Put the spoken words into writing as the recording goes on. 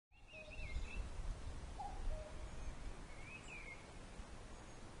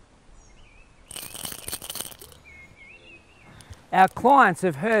Our clients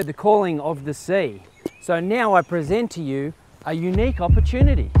have heard the calling of the sea, so now I present to you a unique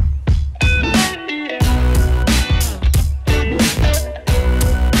opportunity.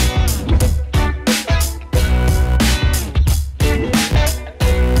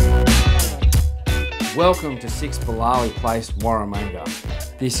 Welcome to 6 Bolali Place,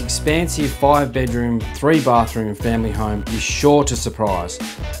 Waramanga. This expansive 5-bedroom, 3-bathroom family home is sure to surprise.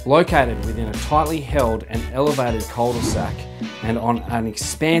 Located within a tightly held and elevated cul-de-sac and on an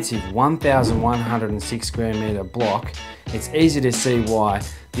expansive 1,106 square metre block, it's easy to see why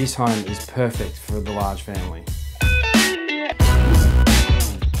this home is perfect for the large family.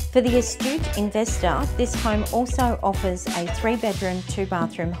 For the astute investor, this home also offers a 3-bedroom,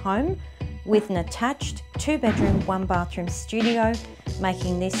 2-bathroom home with an attached 2-bedroom, 1-bathroom studio,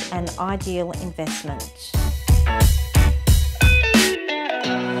 making this an ideal investment.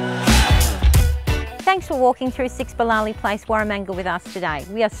 Thanks for walking through 6 Bolali Place, Waramanga with us today.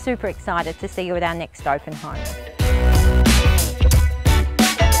 We are super excited to see you at our next open home.